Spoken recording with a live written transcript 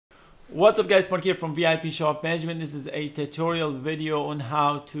What's up guys, Mark here from VIP Shop Management. This is a tutorial video on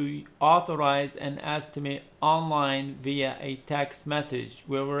how to authorize an estimate online via a text message.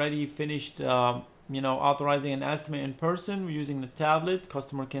 We've already finished authorizing an estimate in person. We're using the tablet.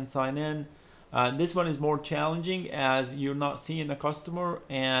 Customer can sign in. This one is more challenging as you're not seeing the customer,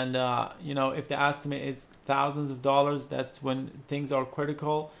 and if the estimate is thousands of dollars, that's when things are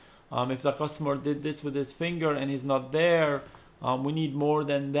critical. If the customer did this with his finger and he's not there, we need more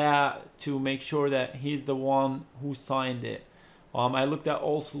than that to make sure that he's the one who signed it. I looked at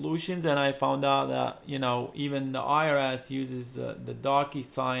all solutions and I found out that even the IRS uses the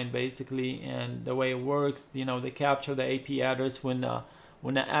DocuSign basically, and the way it works, they capture the IP address when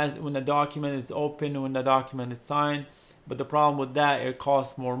the document is open, when the document is signed. But the problem with that, it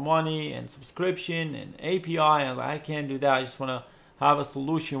costs more money and subscription and API, and I can't do that. I just want to have a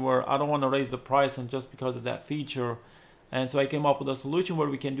solution where I don't want to raise the price and just because of that feature. And so I came up with a solution where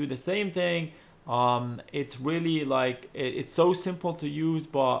we can do the same thing. It's really like it's so simple to use,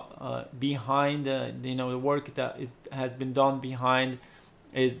 but behind the work that has been done behind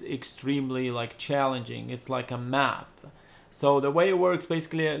is extremely challenging. It's like a map. So the way it works,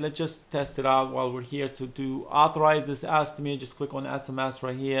 basically, let's just test it out while we're here. So to authorize this estimate, just click on SMS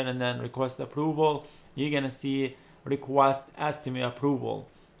right here and then request approval. You're gonna see request estimate approval.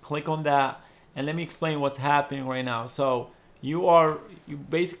 Click on that. And let me explain what's happening right now. So you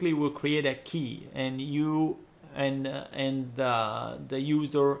basically will create a key, and the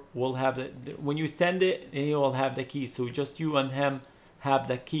user will have it. When you send it, he will have the key. So just you and him have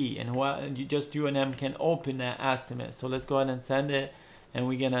the key, and just you and him can open that estimate. So let's go ahead and send it, and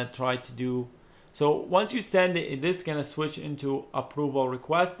we're gonna try to do. So once you send it, this is gonna switch into approval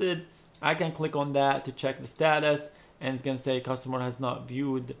requested. I can click on that to check the status, and it's gonna say customer has not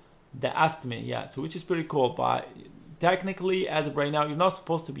viewed the estimate yet, so which is pretty cool. But technically, as of right now, you're not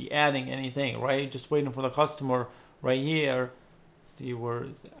supposed to be adding anything, right? Just waiting for the customer right here. See where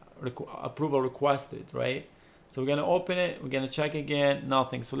is approval requested, right? So we're gonna open it, we're gonna check again,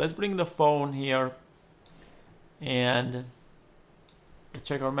 nothing. So let's bring the phone here and let's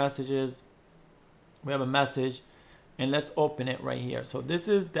check our messages. We have a message, and let's open it right here. So this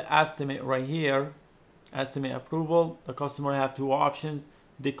is the estimate right here, estimate approval. The customer have two options: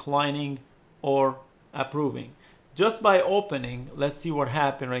 declining or approving. Just by opening, let's see what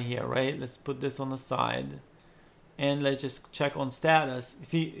happened right here, right? Let's put this on the side and let's just check on status.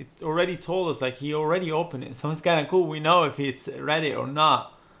 See, it already told us he already opened it, so it's kind of cool. We know if he's ready or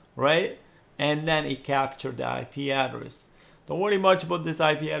not, right? And then it captured the IP address. Don't worry much about this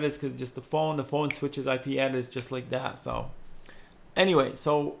IP address because just the phone switches IP address just like that. So anyway,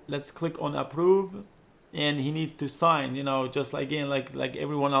 so let's click on approve. And he needs to sign, just like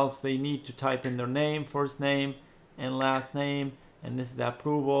everyone else, they need to type in their name, first name and last name, and this is the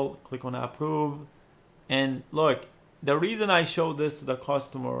approval. Click on approve. And look, the reason I show this to the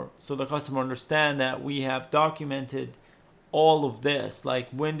customer, so the customer understand that we have documented all of this, like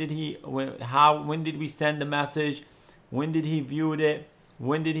when did we send the message, when did he view it,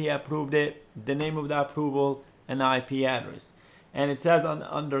 when did he approve it, the name of the approval, and the IP address. And it says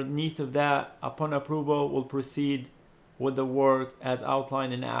underneath of that, upon approval, will proceed with the work as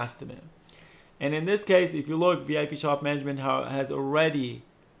outlined in the estimate. And in this case, if you look, VIP Shop Management has already,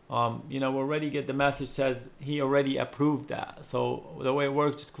 already get the message says he already approved that. So the way it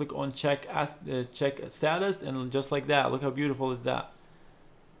works, just click on check status, and just like that, look how beautiful is that.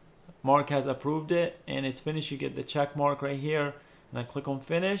 Mark has approved it, and it's finished. You get the check mark right here, and I click on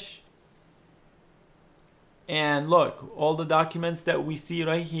finish. And look, all the documents that we see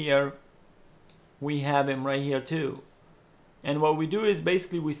right here, we have them right here too. And what we do is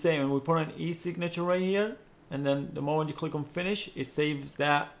basically we say, and we put an e-signature right here, and then the moment you click on finish, it saves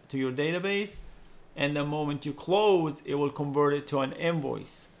that to your database. And the moment you close, it will convert it to an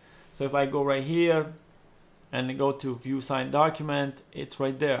invoice. So if I go right here and go to view signed document, it's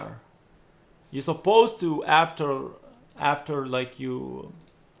right there. You're supposed to, after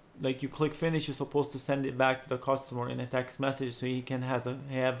you click finish, you're supposed to send it back to the customer in a text message so he can have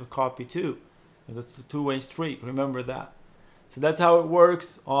a copy too, because it's a two-way street. Remember that. So that's how it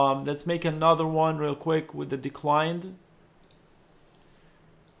works. Let's make another one real quick with the declined.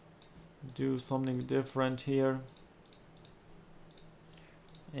 Do something different here,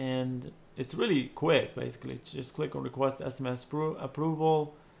 and it's really quick. Basically, just click on request SMS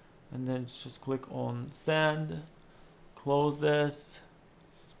approval, and then just click on send. Close this.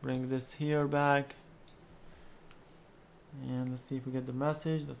 Bring this here back, and let's see if we get the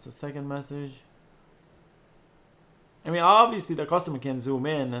message. That's the second message. I mean, obviously the customer can zoom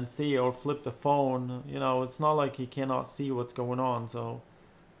in and see or flip the phone. It's not like he cannot see what's going on. So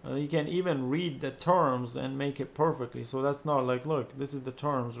You can even read the terms and make it perfectly. So that's not like, look, this is the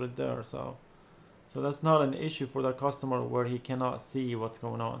terms right there. So that's not an issue for the customer where he cannot see what's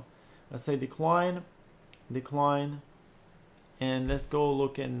going on. Let's say decline, decline, and let's go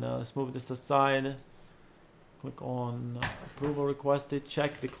look and let's move this aside. Click on approval requested,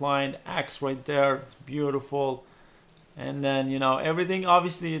 check declined, X right there. It's beautiful. And then, you know, everything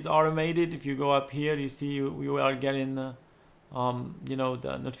obviously is automated. If you go up here, you see we are getting you know,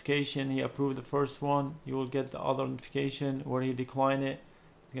 the notification he approved the first one. You will get the other notification where he declined it.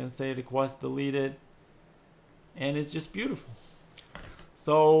 It's gonna say request deleted, and it's just beautiful.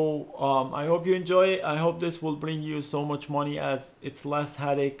 So I hope you enjoy it. I hope this will bring you so much money, as it's less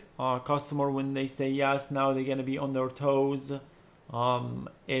headache. Customer, when they say yes, now they're gonna be on their toes.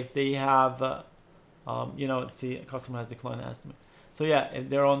 If they have you know, see, customer has declined estimate. So yeah, if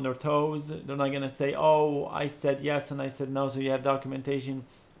they're on their toes, they're not gonna say, oh, I said yes and I said no, so you have documentation.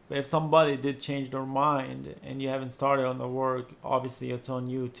 But if somebody did change their mind and you haven't started on the work, obviously it's on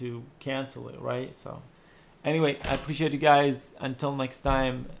you to cancel it, right? So anyway, I appreciate you guys. Until next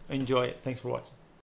time, enjoy it. Thanks for watching.